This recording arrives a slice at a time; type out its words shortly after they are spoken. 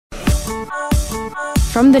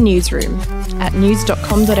From the newsroom at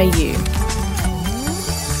news.com.au.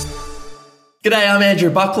 G'day, I'm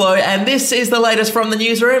Andrew Bucklow, and this is the latest from the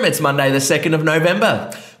newsroom. It's Monday, the 2nd of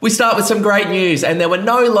November. We start with some great news, and there were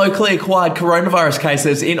no locally acquired coronavirus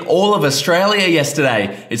cases in all of Australia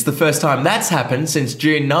yesterday. It's the first time that's happened since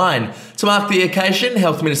June 9. To mark the occasion,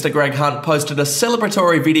 Health Minister Greg Hunt posted a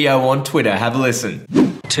celebratory video on Twitter. Have a listen.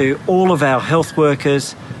 To all of our health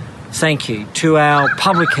workers, thank you. To our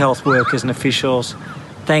public health workers and officials,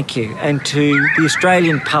 thank you. And to the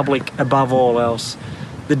Australian public above all else,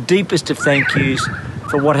 the deepest of thank yous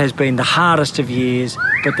for what has been the hardest of years,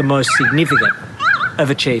 but the most significant of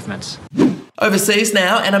achievements. Overseas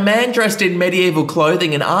now, and a man dressed in medieval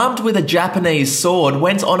clothing and armed with a Japanese sword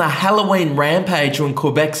went on a Halloween rampage in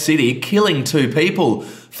Quebec City, killing 2 people.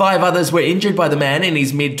 5 others were injured by the man in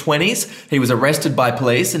his mid-20s. He was arrested by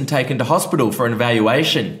police and taken to hospital for an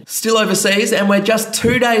evaluation. Still overseas, and we're just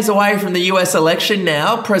 2 days away from the US election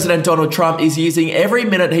now, President Donald Trump is using every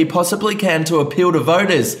minute he possibly can to appeal to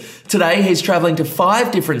voters. Today, he's travelling to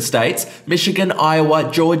 5 different states: Michigan, Iowa,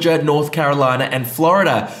 Georgia, North Carolina, and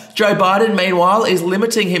Florida. Joe Biden, meanwhile, is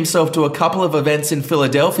limiting himself to a couple of events in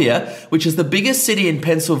Philadelphia, which is the biggest city in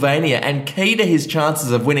Pennsylvania and key to his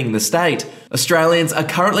chances of winning the state. Australians are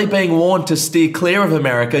currently being warned to steer clear of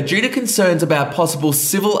America due to concerns about possible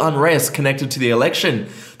civil unrest connected to the election.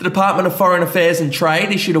 The Department of Foreign Affairs and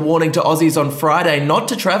Trade issued a warning to Aussies on Friday not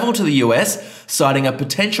to travel to the US, citing a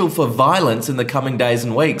potential for violence in the coming days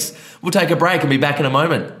and weeks. We'll take a break and be back in a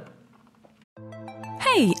moment.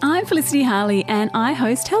 Hey, I'm Felicity Harley and I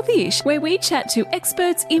host Healthyish, where we chat to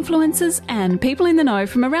experts, influencers and people in the know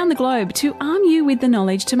from around the globe to arm you with the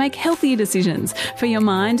knowledge to make healthier decisions for your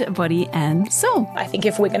mind, body and soul. I think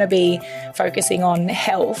if we're going to be focusing on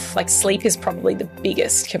health, like sleep is probably the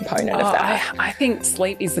biggest component of that. I think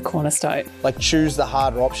sleep is the cornerstone. Like choose the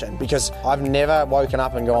harder option, because I've never woken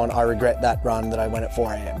up and gone, I regret that run that I went at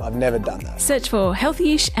 4 a.m. I've never done that. Search for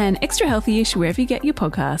Healthyish and Extra Healthyish wherever you get your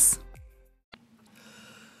podcasts.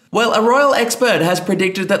 Well, a royal expert has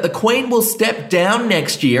predicted that the Queen will step down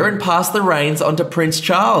next year and pass the reins on to Prince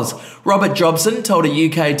Charles. Robert Jobson told a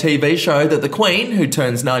UK TV show that the Queen, who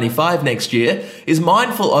turns 95 next year, is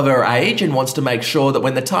mindful of her age and wants to make sure that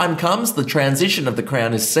when the time comes, the transition of the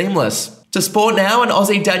crown is seamless. To sport now, and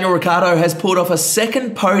Aussie Daniel Ricciardo has pulled off a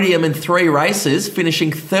second podium in 3 races,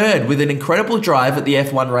 finishing 3rd with an incredible drive at the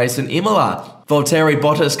F1 race in Imola. Valtteri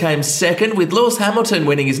Bottas came 2nd, with Lewis Hamilton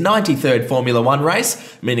winning his 93rd Formula 1 race,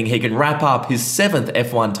 meaning he can wrap up his 7th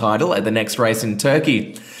F1 title at the next race in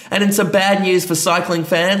Turkey. And in some bad news for cycling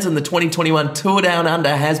fans, and the 2021 Tour Down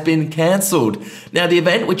Under has been cancelled. Now, the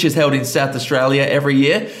event, which is held in South Australia every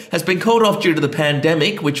year, has been called off due to the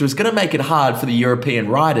pandemic, which was going to make it hard for the European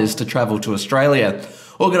riders to travel to Australia.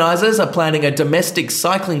 Organisers are planning a domestic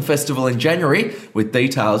cycling festival in January, with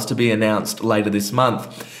details to be announced later this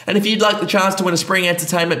month. And if you'd like the chance to win a spring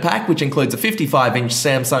entertainment pack, which includes a 55-inch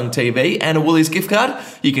Samsung TV and a Woolies gift card,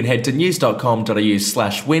 you can head to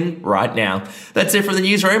news.com.au/win right now. That's it from the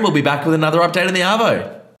newsroom. We'll be back with another update in the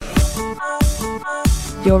Arvo.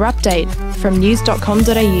 Your update from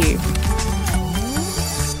news.com.au.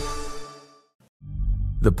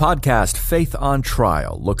 The podcast Faith on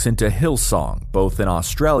Trial looks into Hillsong, both in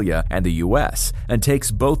Australia and the US, and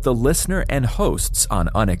takes both the listener and hosts on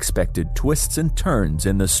unexpected twists and turns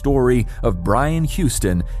in the story of Brian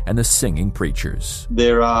Houston and the Singing Preachers.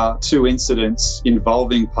 There are 2 incidents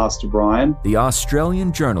involving Pastor Brian. The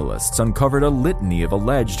Australian journalists uncovered a litany of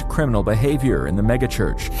alleged criminal behavior in the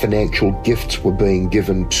megachurch. Financial gifts were being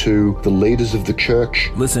given to the leaders of the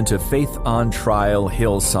church. Listen to Faith on Trial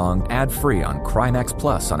Hillsong ad-free on Crimex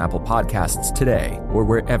Plus on Apple Podcasts today or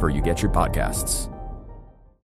wherever you get your podcasts.